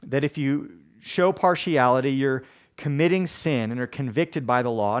 that if you show partiality, you're committing sin and are convicted by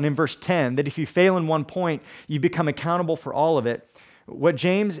the law. And in verse 10, that if you fail in one point, you become accountable for all of it. What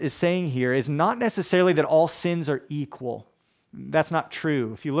James is saying here is not necessarily that all sins are equal. That's not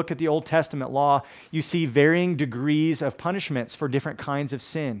true. If you look at the Old Testament law, you see varying degrees of punishments for different kinds of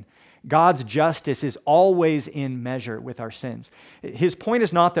sin. God's justice is always in measure with our sins. His point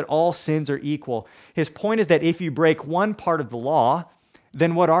is not that all sins are equal. His point is that if you break one part of the law,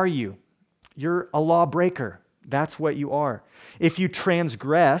 then what are you? You're a lawbreaker. That's what you are. If you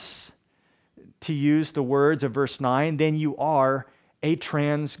transgress, to use the words of verse 9, then you are a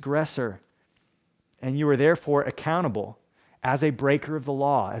transgressor. And you are therefore accountable as a breaker of the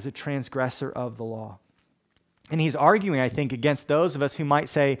law, as a transgressor of the law. And he's arguing, I think, against those of us who might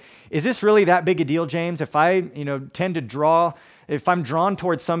say, is this really that big a deal, James? If I, if I'm drawn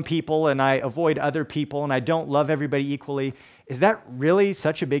towards some people and I avoid other people and I don't love everybody equally, is that really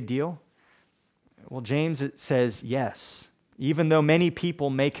such a big deal? Well, James says yes. Even though many people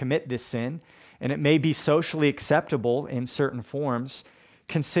may commit this sin, and it may be socially acceptable in certain forms,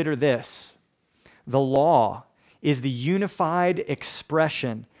 consider this. The law is the unified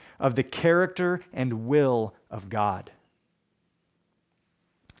expression of the character and will of God.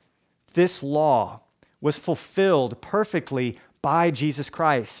 This law was fulfilled perfectly by Jesus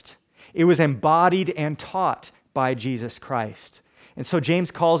Christ. It was embodied and taught by Jesus Christ. And so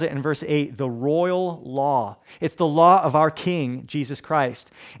James calls it in verse 8 the royal law. It's the law of our King, Jesus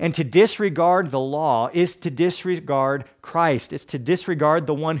Christ. And to disregard the law is to disregard Christ. It's to disregard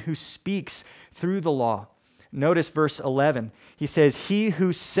the one who speaks through the law. Notice verse 11. He says, "He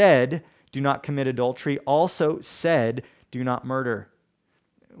who said, 'Do not commit adultery,' also said, 'Do not murder.'"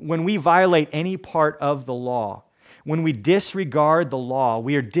 When we violate any part of the law, when we disregard the law,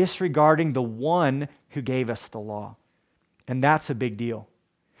 we are disregarding the one who gave us the law. And that's a big deal.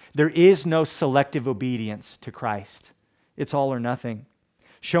 There is no selective obedience to Christ. It's all or nothing.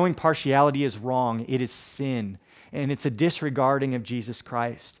 Showing partiality is wrong. It is sin. And it's a disregarding of Jesus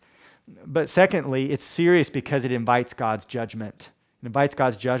Christ. But secondly, it's serious because it invites God's judgment. It invites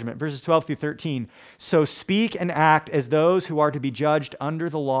God's judgment. Verses 12 through 13. "So speak and act as those who are to be judged under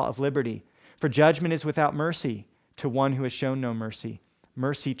the law of liberty. For judgment is without mercy to one who has shown no mercy.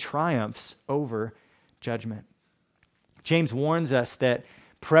 Mercy triumphs over judgment." James warns us that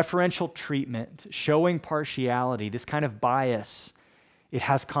preferential treatment, showing partiality, this kind of bias, it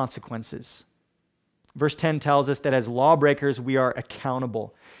has consequences. Verse 10 tells us that as lawbreakers, we are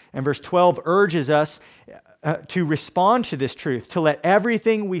accountable. And verse 12 urges us to respond to this truth, to let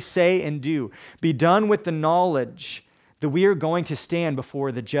everything we say and do be done with the knowledge that we are going to stand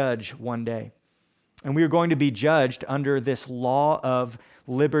before the judge one day. And we are going to be judged under this law of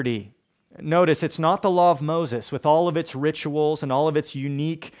liberty. Notice, it's not the law of Moses with all of its rituals and all of its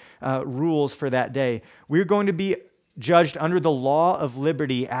unique rules for that day. We're going to be judged under the law of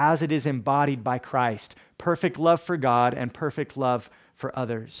liberty as it is embodied by Christ. Perfect love for God and perfect love for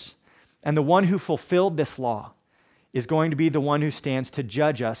others. And the one who fulfilled this law is going to be the one who stands to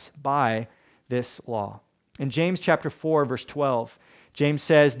judge us by this law. In James chapter 4, verse 12, James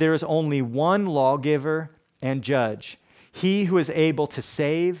says, "There is only one lawgiver and judge, he who is able to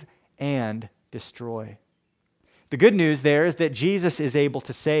save and destroy." The good news there is that Jesus is able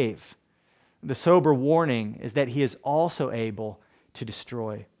to save. The sober warning is that he is also able to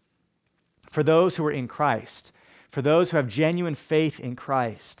destroy. For those who are in Christ, for those who have genuine faith in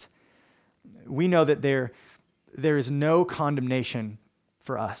Christ, we know that there is no condemnation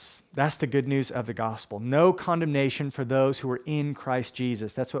for us. That's the good news of the gospel. No condemnation for those who are in Christ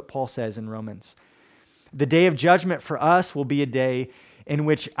Jesus. That's what Paul says in Romans. The day of judgment for us will be a day in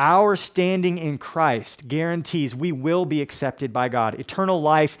which our standing in Christ guarantees we will be accepted by God. Eternal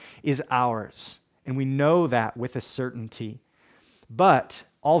life is ours, and we know that with a certainty. But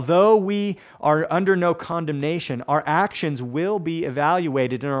although we are under no condemnation, our actions will be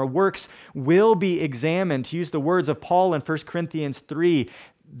evaluated and our works will be examined. To use the words of Paul in 1 Corinthians 3,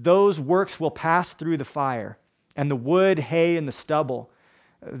 those works will pass through the fire, and the wood, hay, and the stubble,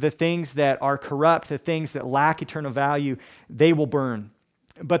 the things that are corrupt, the things that lack eternal value, they will burn.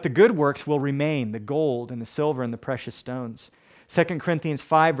 But the good works will remain, the gold and the silver and the precious stones. 2 Corinthians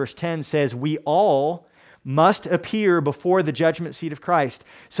 5 verse 10 says, "We all must appear before the judgment seat of Christ,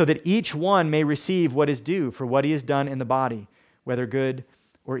 so that each one may receive what is due for what he has done in the body, whether good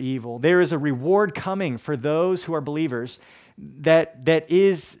or evil." There is a reward coming for those who are believers that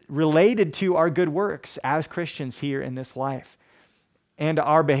is related to our good works as Christians here in this life. And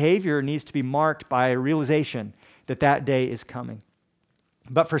our behavior needs to be marked by a realization that that day is coming.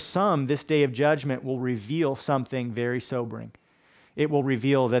 But for some, this day of judgment will reveal something very sobering. It will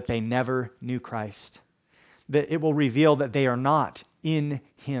reveal that they never knew Christ. That it will reveal that they are not in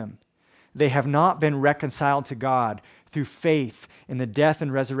Him. They have not been reconciled to God through faith in the death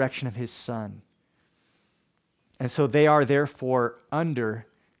and resurrection of His Son. And so they are therefore under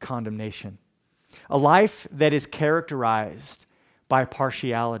condemnation. A life that is characterized by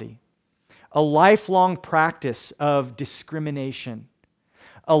partiality. A lifelong practice of discrimination.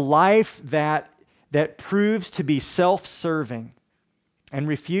 A life that proves to be self-serving and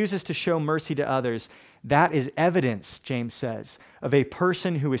refuses to show mercy to others. That is evidence, James says, of a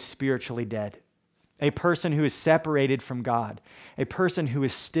person who is spiritually dead, a person who is separated from God, a person who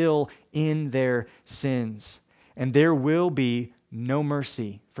is still in their sins. And there will be no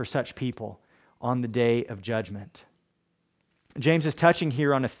mercy for such people on the day of judgment. James is touching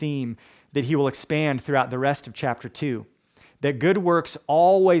here on a theme that he will expand throughout the rest of chapter 2, that good works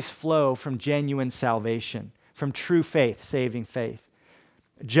always flow from genuine salvation, from true faith, saving faith.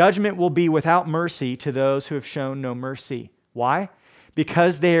 Judgment will be without mercy to those who have shown no mercy. Why?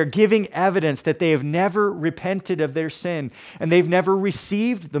 Because they are giving evidence that they have never repented of their sin and they've never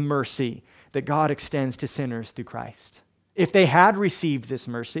received the mercy that God extends to sinners through Christ. If they had received this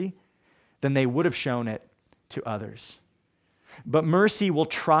mercy, then they would have shown it to others. But mercy will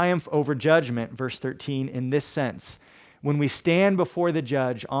triumph over judgment, verse 13, in this sense. when we stand before the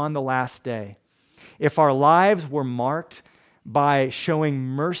judge on the last day, if our lives were marked by showing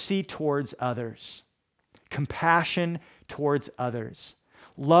mercy towards others, compassion towards others,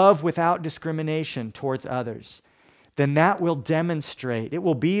 love without discrimination towards others, then that will demonstrate, it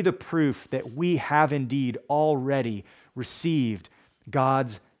will be the proof that we have indeed already received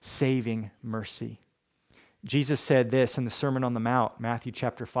God's saving mercy. Jesus said this in the Sermon on the Mount, Matthew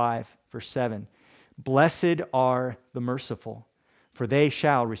chapter 5, verse 7, "Blessed are the merciful, for they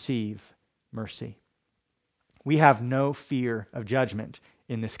shall receive mercy." We have no fear of judgment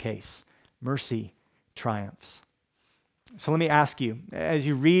in this case. Mercy triumphs. So let me ask you, as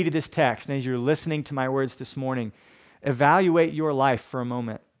you read this text and as you're listening to my words this morning, evaluate your life for a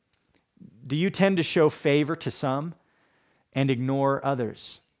moment. Do you tend to show favor to some and ignore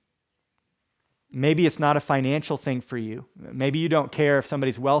others? Maybe it's not a financial thing for you. Maybe you don't care if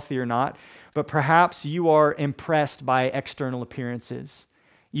somebody's wealthy or not, but perhaps you are impressed by external appearances.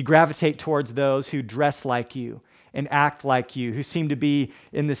 You gravitate towards those who dress like you and act like you, who seem to be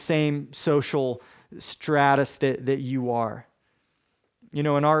in the same social stratus that you are. You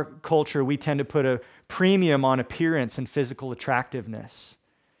know, in our culture, we tend to put a premium on appearance and physical attractiveness.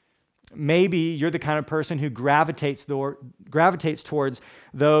 Maybe you're the kind of person who gravitates towards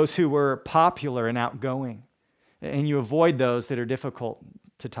those who were popular and outgoing, and you avoid those that are difficult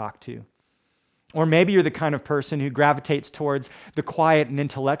to talk to. Or maybe you're the kind of person who gravitates towards the quiet and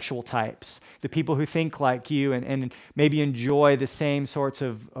intellectual types, the people who think like you and maybe enjoy the same sorts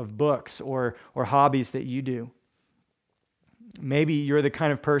of books or hobbies that you do. Maybe you're the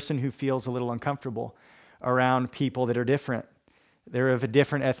kind of person who feels a little uncomfortable around people that are different. They're of a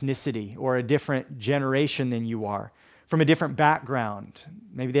different ethnicity or a different generation than you are, from a different background.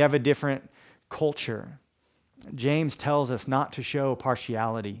 Maybe they have a different culture. James tells us not to show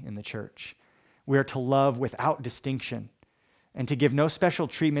partiality in the church. We are to love without distinction and to give no special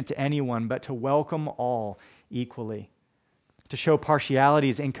treatment to anyone, but to welcome all equally. To show partiality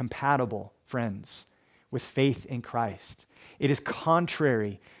is incompatible, friends, with faith in Christ. It is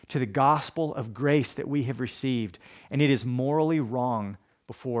contrary to the gospel of grace that we have received, and it is morally wrong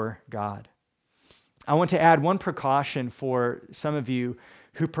before God. I want to add one precaution for some of you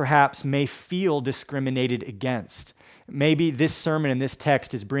who perhaps may feel discriminated against. Maybe this sermon and this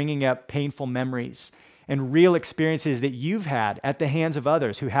text is bringing up painful memories and real experiences that you've had at the hands of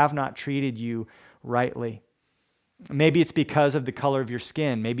others who have not treated you rightly. Maybe it's because of the color of your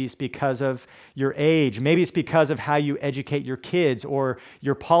skin. Maybe it's because of your age. Maybe it's because of how you educate your kids or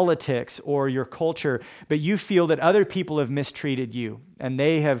your politics or your culture. But you feel that other people have mistreated you and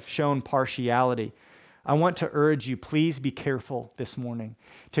they have shown partiality. I want to urge you, please be careful this morning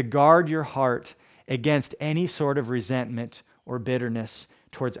to guard your heart against any sort of resentment or bitterness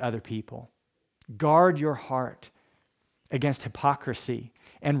towards other people. Guard your heart against hypocrisy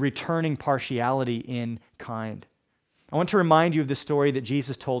and returning partiality in kind. I want to remind you of the story that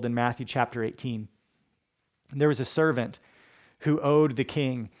Jesus told in Matthew chapter 18. There was a servant who owed the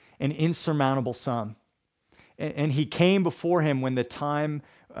king an insurmountable sum. And he came before him when the time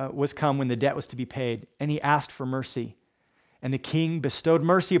was come when the debt was to be paid, and he asked for mercy. And the king bestowed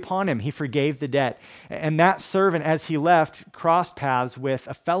mercy upon him. He forgave the debt. And that servant, as he left, crossed paths with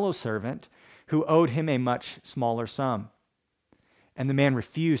a fellow servant who owed him a much smaller sum. And the man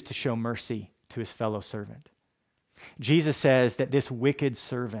refused to show mercy to his fellow servant. Jesus says that this wicked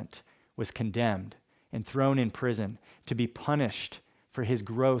servant was condemned and thrown in prison to be punished for his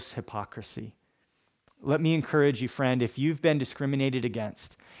gross hypocrisy. Let me encourage you, friend, if you've been discriminated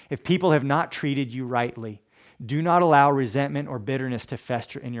against, if people have not treated you rightly, do not allow resentment or bitterness to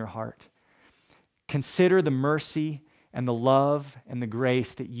fester in your heart. Consider the mercy and the love and the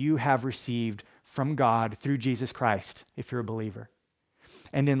grace that you have received from God through Jesus Christ, if you're a believer.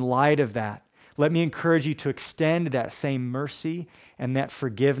 And in light of that, let me encourage you to extend that same mercy and that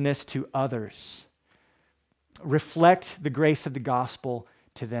forgiveness to others. Reflect the grace of the gospel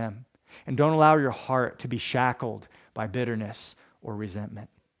to them, and don't allow your heart to be shackled by bitterness or resentment.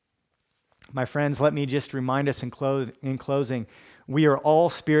 My friends, let me just remind us in closing, we are all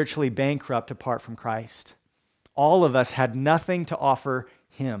spiritually bankrupt apart from Christ. All of us had nothing to offer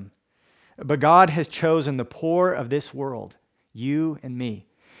him. But God has chosen the poor of this world, you and me,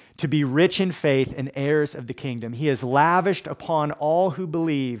 to be rich in faith and heirs of the kingdom. He has lavished upon all who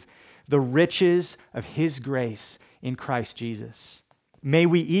believe the riches of his grace in Christ Jesus. May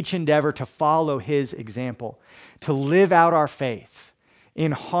we each endeavor to follow his example, to live out our faith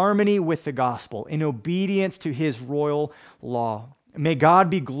in harmony with the gospel, in obedience to his royal law. May God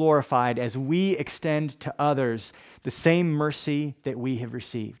be glorified as we extend to others the same mercy that we have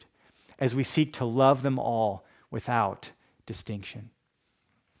received, as we seek to love them all without distinction.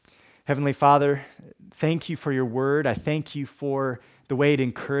 Heavenly Father, thank you for your word. I thank you for the way it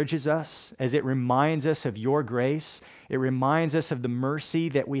encourages us as it reminds us of your grace. It reminds us of the mercy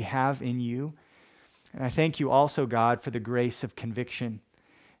that we have in you. And I thank you also, God, for the grace of conviction,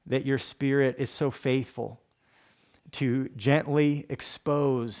 that your Spirit is so faithful to gently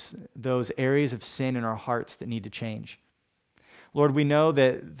expose those areas of sin in our hearts that need to change. Lord, we know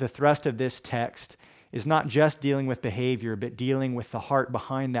that the thrust of this text is not just dealing with behavior, but dealing with the heart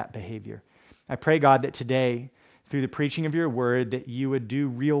behind that behavior. I pray, God, that today, through the preaching of your word, that you would do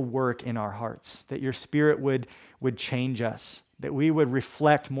real work in our hearts, that your Spirit would change us, that we would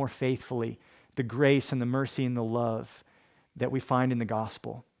reflect more faithfully the grace and the mercy and the love that we find in the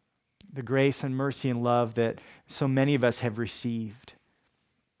gospel, the grace and mercy and love that so many of us have received.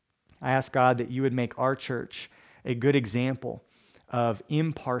 I ask, God, that you would make our church a good example of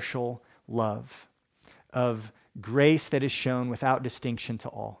impartial love, of grace that is shown without distinction to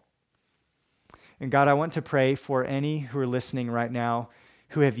all. And God, I want to pray for any who are listening right now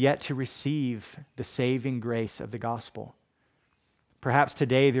who have yet to receive the saving grace of the gospel. Perhaps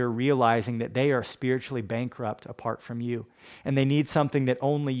today they're realizing that they are spiritually bankrupt apart from you, and they need something that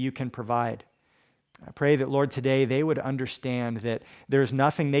only you can provide. I pray that, Lord, today they would understand that there's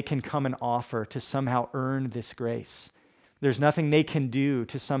nothing they can come and offer to somehow earn this grace. There's nothing they can do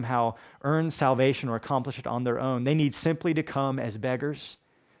to somehow earn salvation or accomplish it on their own. They need simply to come as beggars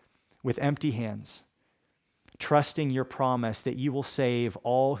with empty hands, trusting your promise that you will save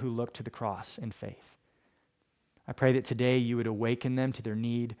all who look to the cross in faith. I pray that today you would awaken them to their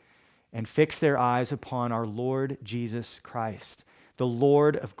need and fix their eyes upon our Lord Jesus Christ, the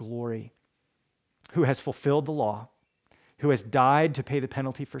Lord of glory, who has fulfilled the law, who has died to pay the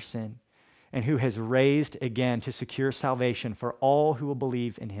penalty for sin, and who has raised again to secure salvation for all who will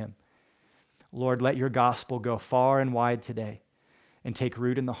believe in him. Lord, let your gospel go far and wide today and take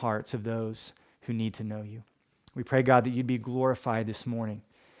root in the hearts of those who need to know you. We pray, God, that you'd be glorified this morning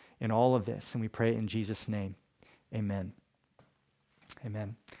in all of this, and we pray in Jesus' name. Amen.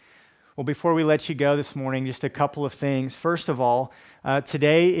 Amen. Well, before we let you go this morning, just a couple of things. First of all,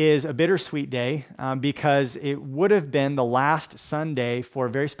 today is a bittersweet day because it would have been the last Sunday for a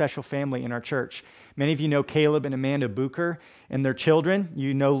very special family in our church. Many of you know Caleb and Amanda Bucher and their children.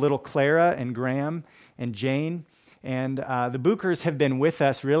 You know little Clara and Graham and Jane. And the Buchers have been with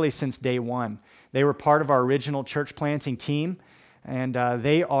us really since day one. They were part of our original church planting team. And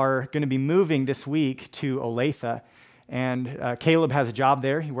they are going to be moving this week to Olathe. And Caleb has a job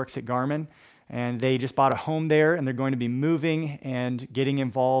there. He works at Garmin. And they just bought a home there, and they're going to be moving and getting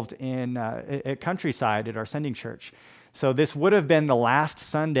involved in at Countryside at our sending church. So this would have been the last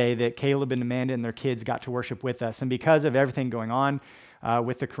Sunday that Caleb and Amanda and their kids got to worship with us. And because of everything going on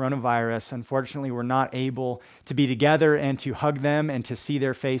with the coronavirus, unfortunately, we're not able to be together and to hug them and to see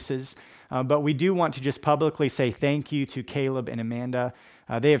their faces. But we do want to just publicly say thank you to Caleb and Amanda.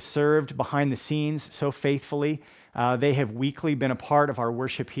 They have served behind the scenes so faithfully. They have weekly been a part of our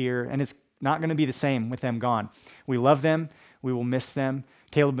worship here, and it's not going to be the same with them gone. We love them. We will miss them.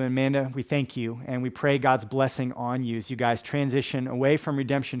 Caleb and Amanda, we thank you, and we pray God's blessing on you as you guys transition away from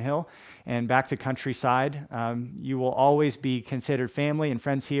Redemption Hill and back to Countryside. You will always be considered family and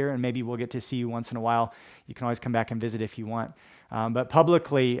friends here, and maybe we'll get to see you once in a while. You can always come back and visit if you want. But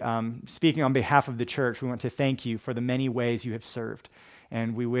publicly, speaking on behalf of the church, we want to thank you for the many ways you have served,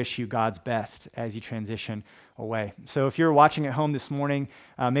 and we wish you God's best as you transition away. So if you're watching at home this morning,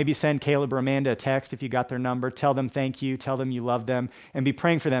 maybe send Caleb or Amanda a text if you got their number. Tell them thank you. Tell them you love them, and be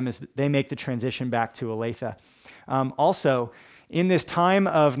praying for them as they make the transition back to Olathe. Also, in this time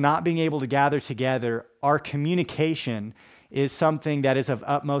of not being able to gather together, our communication is something that is of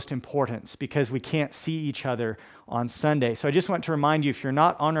utmost importance because we can't see each other on Sunday. So I just want to remind you, if you're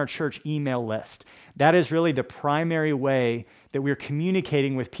not on our church email list, that is really the primary way that we're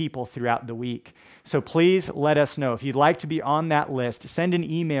communicating with people throughout the week. So please let us know. If you'd like to be on that list, send an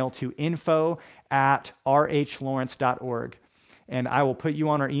email to info@rhlawrence.org, and I will put you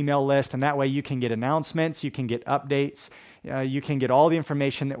on our email list, and that way you can get announcements, you can get updates, you can get all the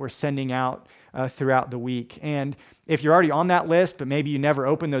information that we're sending out throughout the week. And if you're already on that list, but maybe you never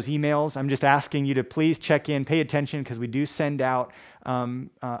open those emails, I'm just asking you to please check in, pay attention, because we do send out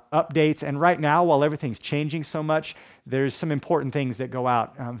updates. And right now, while everything's changing so much, there's some important things that go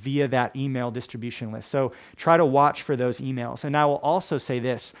out via that email distribution list. So try to watch for those emails. And I will also say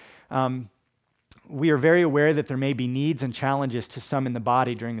this. we are very aware that there may be needs and challenges to some in the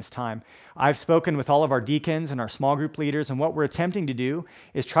body during this time. I've spoken with all of our deacons and our small group leaders, and what we're attempting to do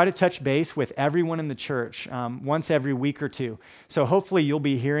is try to touch base with everyone in the church once every week or two. So hopefully you'll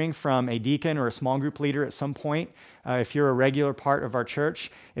be hearing from a deacon or a small group leader at some point. If you're a regular part of our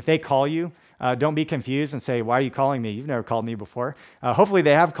church, if they call you, don't be confused and say, why are you calling me? You've never called me before. Hopefully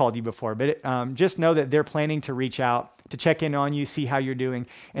they have called you before, but just know that they're planning to reach out, to check in on you, see how you're doing,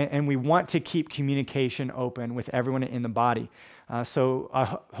 and we want to keep communication open with everyone in the body. So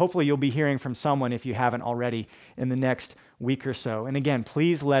hopefully you'll be hearing from someone, if you haven't already, in the next week or so. And again,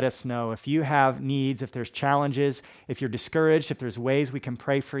 please let us know if you have needs, if there's challenges, if you're discouraged, if there's ways we can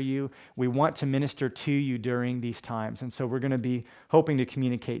pray for you. We want to minister to you during these times, and so we're going to be hoping to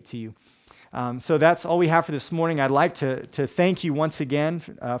communicate to you. So that's all we have for this morning. I'd like to thank you once again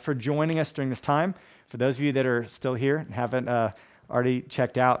for joining us during this time, for those of you that are still here and haven't already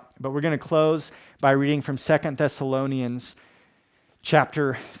checked out. But we're going to close by reading from 2 Thessalonians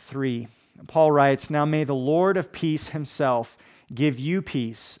chapter 3. Paul writes, "Now may the Lord of peace himself give you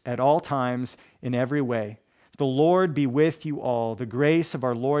peace at all times in every way. The Lord be with you all. The grace of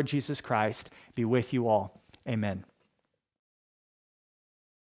our Lord Jesus Christ be with you all. Amen."